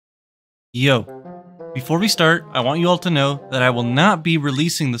Yo, before we start, I want you all to know that I will not be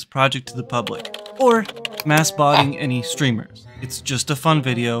releasing this project to the public, or mass botting any streamers. It's just a fun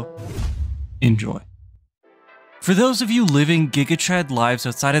video. Enjoy. For those of you living gigatrad lives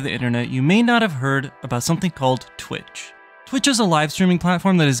outside of the internet, you may not have heard about something called Twitch. Twitch is a live streaming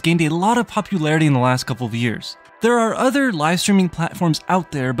platform that has gained a lot of popularity in the last couple of years. There are other live streaming platforms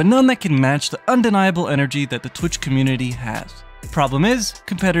out there, but none that can match the undeniable energy that the Twitch community has. Problem is,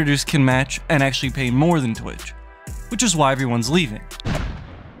 competitors can match and actually pay more than Twitch, which is why everyone's leaving.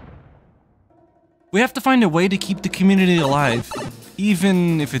 We have to find a way to keep the community alive,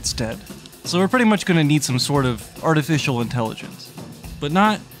 even if it's dead. So we're pretty much going to need some sort of artificial intelligence. But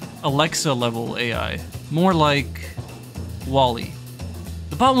not Alexa level AI, more like Wall-E.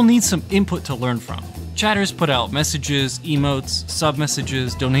 The bot will need some input to learn from. Chatters put out messages, emotes,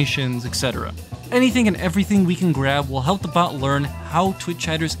 sub-messages, donations, etc. Anything and everything we can grab will help the bot learn how Twitch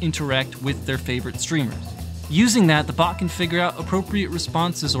chatters interact with their favorite streamers. Using that, the bot can figure out appropriate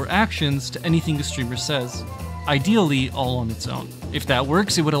responses or actions to anything the streamer says, ideally all on its own. If that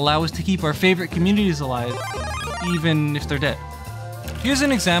works, it would allow us to keep our favorite communities alive, even if they're dead. Here's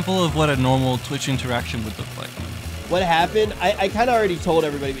an example of what a normal Twitch interaction would look like. What happened, I kind of already told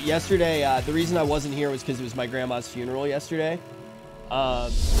everybody, but yesterday, the reason I wasn't here was because it was my grandma's funeral yesterday.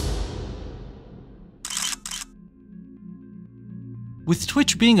 With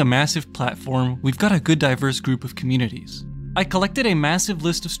Twitch being a massive platform, we've got a good diverse group of communities. I collected a massive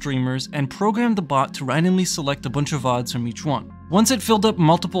list of streamers and programmed the bot to randomly select a bunch of VODs from each one. Once it filled up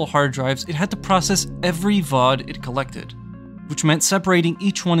multiple hard drives, it had to process every VOD it collected, which meant separating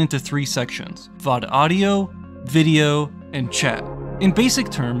each one into 3 sections: VOD audio, video, and chat. In basic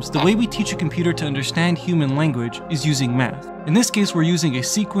terms, the way we teach a computer to understand human language is using math. In this case, we're using a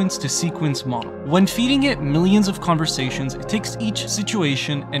sequence-to-sequence model. When feeding it millions of conversations, it takes each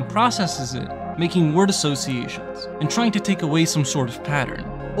situation and processes it, making word associations, and trying to take away some sort of pattern.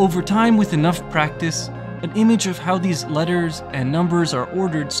 Over time, with enough practice, an image of how these letters and numbers are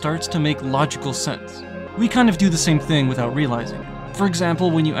ordered starts to make logical sense. We kind of do the same thing without realizing it. For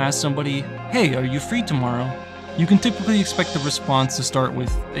example, when you ask somebody, "Hey, are you free tomorrow?" you can typically expect the response to start with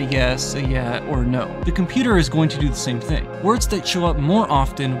a yes, a yeah, or no. The computer is going to do the same thing. Words that show up more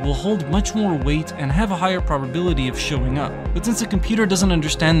often will hold much more weight and have a higher probability of showing up. But since the computer doesn't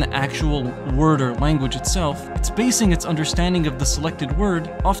understand the actual word or language itself, it's basing its understanding of the selected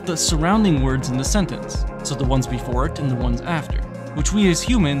word off the surrounding words in the sentence, so the ones before it and the ones after, which we as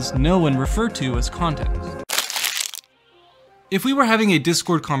humans know and refer to as context. If we were having a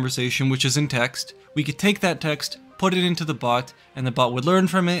Discord conversation which is in text, we could take that text, put it into the bot, and the bot would learn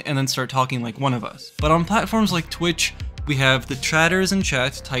from it and then start talking like one of us. But on platforms like Twitch, we have the chatters in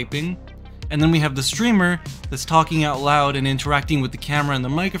chat typing, and then we have the streamer that's talking out loud and interacting with the camera and the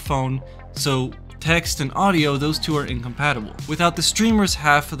microphone, so text and audio, those two are incompatible. Without the streamer's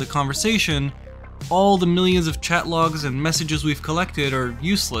half of the conversation, all the millions of chat logs and messages we've collected are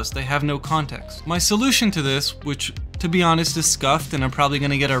useless, they have no context. My solution to this, which to be honest is scuffed and I'm probably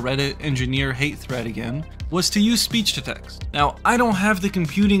gonna get a Reddit engineer hate thread again, was to use speech to text. Now, I don't have the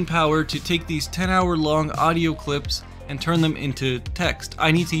computing power to take these 10-hour long audio clips and turn them into text.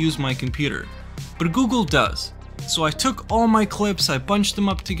 I need to use my computer. But Google does. So I took all my clips, I bunched them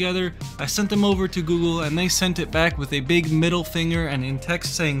up together, I sent them over to Google, and they sent it back with a big middle finger and in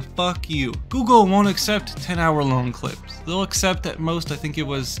text saying, "Fuck you." Google won't accept 10-hour long clips. They'll accept at most, I think it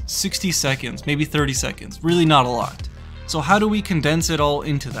was 60 seconds, maybe 30 seconds, really not a lot. So how do we condense it all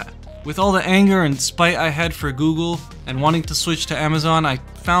into that? With all the anger and spite I had for Google and wanting to switch to Amazon, I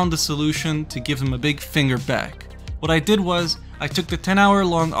found a solution to give them a big finger back. What I did was, I took the 10-hour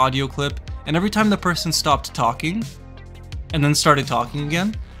long audio clip, and every time the person stopped talking, and then started talking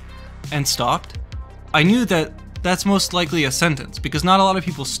again, and stopped, I knew that that's most likely a sentence, because not a lot of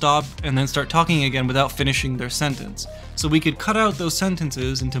people stop and then start talking again without finishing their sentence. So we could cut out those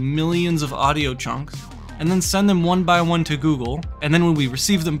sentences into millions of audio chunks, and then send them one by one to Google, and then when we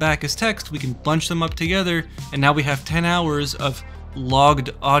receive them back as text, we can bunch them up together, and now we have 10 hours of logged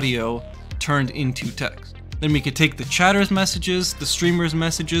audio turned into text. Then we could take the chatter's messages, the streamer's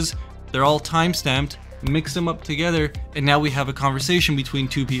messages, they're all timestamped, mix them up together, and now we have a conversation between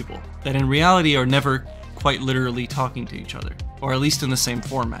two people that in reality are never quite literally talking to each other, or at least in the same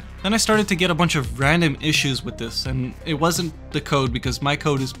format. Then I started to get a bunch of random issues with this, and it wasn't the code because my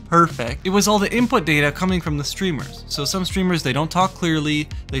code is perfect. It was all the input data coming from the streamers. So some streamers, they don't talk clearly,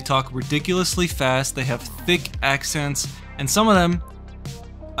 they talk ridiculously fast, they have thick accents, and some of them,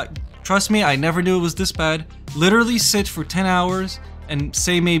 trust me, I never knew it was this bad, literally sit for 10 hours and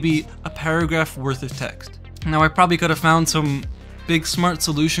say maybe a paragraph worth of text. Now I probably could have found some big smart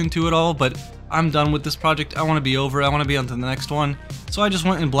solution to it all, but I'm done with this project. I want to be over. I want to be on to the next one. So I just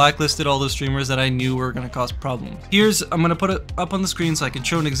went and blacklisted all those streamers that I knew were going to cause problems. I'm going to put it up on the screen so I can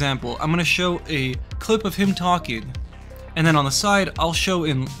show an example. I'm going to show a clip of him talking, and then on the side, I'll show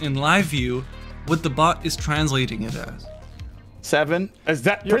in live view what the bot is translating it as. 7. Is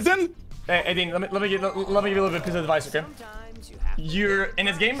that prison? Hey, Dean, let me give you a little bit of piece of advice, okay? You're in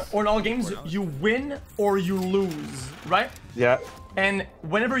this game, or in all games, you win or you lose, right? Yeah. And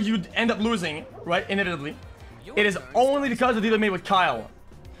whenever you end up losing, right, inevitably, it is only because of the deal I made with Kyle.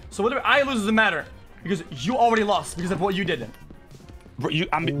 So whether I lose doesn't matter, because you already lost because of what you did. Bro, you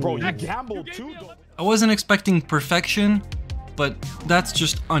gambled too, though. I wasn't expecting perfection, but that's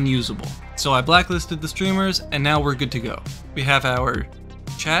just unusable. So I blacklisted the streamers, and now we're good to go. We have our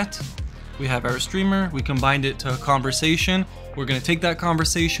chat, we have our streamer, we combined it to a conversation. We're gonna take that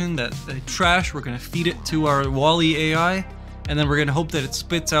conversation, that trash, we're gonna feed it to our Wall-E AI, and then we're gonna hope that it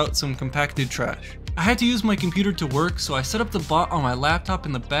spits out some compacted trash. I had to use my computer to work, so I set up the bot on my laptop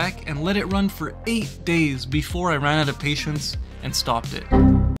in the back and let it run for 8 days before I ran out of patience and stopped it.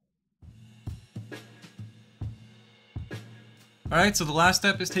 Alright, so the last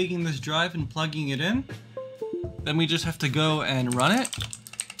step is taking this drive and plugging it in. Then we just have to go and run it.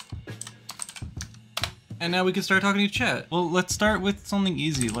 And now we can start talking to chat. Well, let's start with something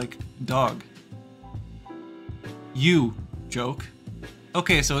easy, like dog. You, joke.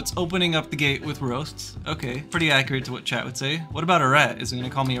 Okay, so it's opening up the gate with roasts. Okay, pretty accurate to what chat would say. What about a rat? Is it gonna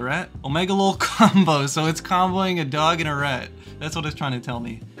call me a rat? Omega lol combo, so it's comboing a dog and a rat. That's what it's trying to tell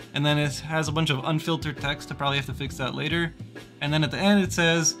me. And then it has a bunch of unfiltered text. I probably have to fix that later. And then at the end it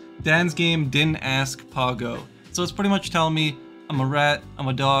says, Dan's game didn't ask Pago. So it's pretty much telling me I'm a rat, I'm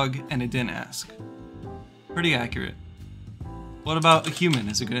a dog, and it didn't ask. Pretty accurate. What about a human?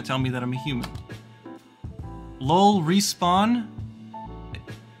 Is it gonna tell me that I'm a human? Lol respawn?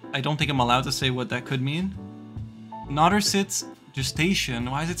 I don't think I'm allowed to say what that could mean. Nodder sits gestation.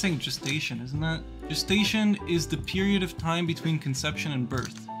 Why is it saying gestation? Isn't that? Gestation is the period of time between conception and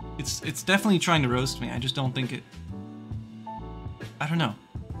birth. It's definitely trying to roast me. I just don't think it... I don't know.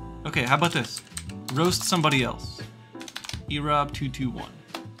 Okay, how about this? Roast somebody else. Erob221.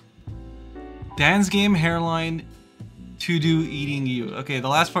 Dan's game hairline to do eating you. Okay, the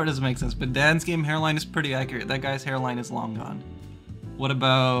last part doesn't make sense, but Dan's game hairline is pretty accurate. That guy's hairline is long gone. What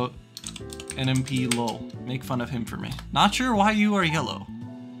about NMP lol? Make fun of him for me. Not sure why you are yellow.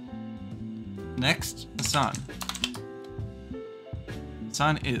 Next, Hassan.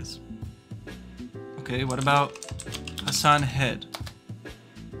 Hassan is. Okay, what about Hassan head?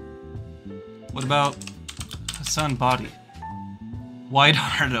 What about Hassan body? Wide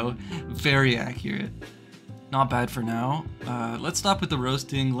Hardo, very accurate. Not bad for now. Let's stop with the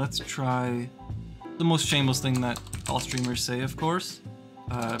roasting. Let's try the most shameless thing that all streamers say, of course.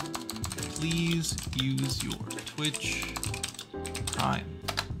 Please use your Twitch Prime.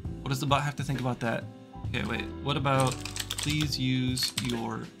 What does the bot have to think about that? Okay, wait. What about please use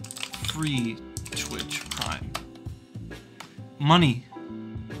your free Twitch Prime? Money.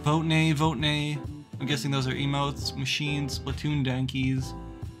 Vote nay, vote nay. I'm guessing those are emotes, machines, Splatoon dankies,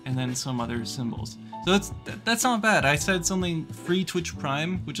 and then some other symbols. So that's not bad. I said something free Twitch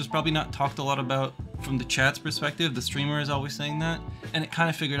Prime, which is probably not talked a lot about from the chat's perspective. The streamer is always saying that, and it kind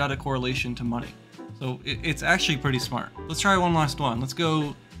of figured out a correlation to money. So it's actually pretty smart. Let's try one last one. Let's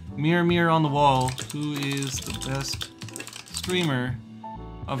go mirror, mirror on the wall. Who is the best streamer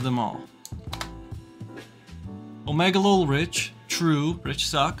of them all? Omega lol Rich, true, Rich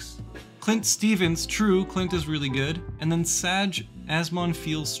sucks. Clint Stevens, true, Clint is really good. And then Saj Asmon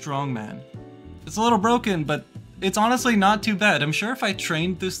feels strongman. It's a little broken, but it's honestly not too bad. I'm sure if I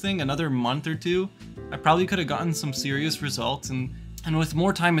trained this thing another month or two, I probably could have gotten some serious results, and with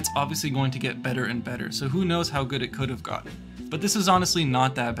more time it's obviously going to get better and better, so who knows how good it could have gotten. But this is honestly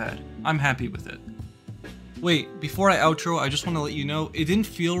not that bad. I'm happy with it. Wait, before I outro, I just want to let you know, it didn't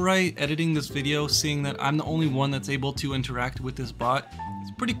feel right editing this video seeing that I'm the only one that's able to interact with this bot.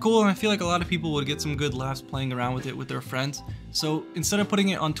 It's pretty cool, and I feel like a lot of people would get some good laughs playing around with it with their friends. So instead of putting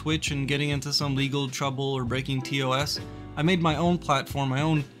it on Twitch and getting into some legal trouble or breaking TOS, I made my own platform, my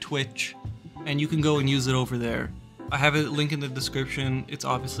own Twitch, and you can go and use it over there. I have a link in the description. It's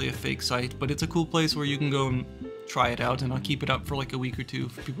obviously a fake site, but it's a cool place where you can go and try it out, and I'll keep it up for like a week or two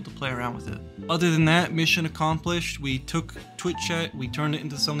for people to play around with it. Other than that, mission accomplished. We took Twitch chat, we turned it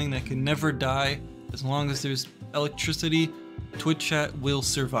into something that can never die. As long as there's electricity, Twitch chat will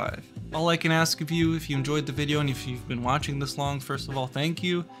survive. All I can ask of you, if you enjoyed the video and if you've been watching this long, first of all, thank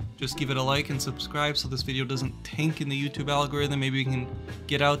you. Just give it a like and subscribe so this video doesn't tank in the YouTube algorithm. Maybe we can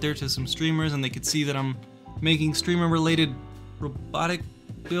get out there to some streamers and they could see that I'm making streamer related robotic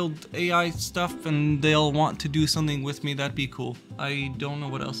build AI stuff and they'll want to do something with me, that'd be cool. I don't know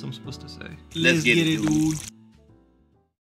what else I'm supposed to say. Let's get it, dude.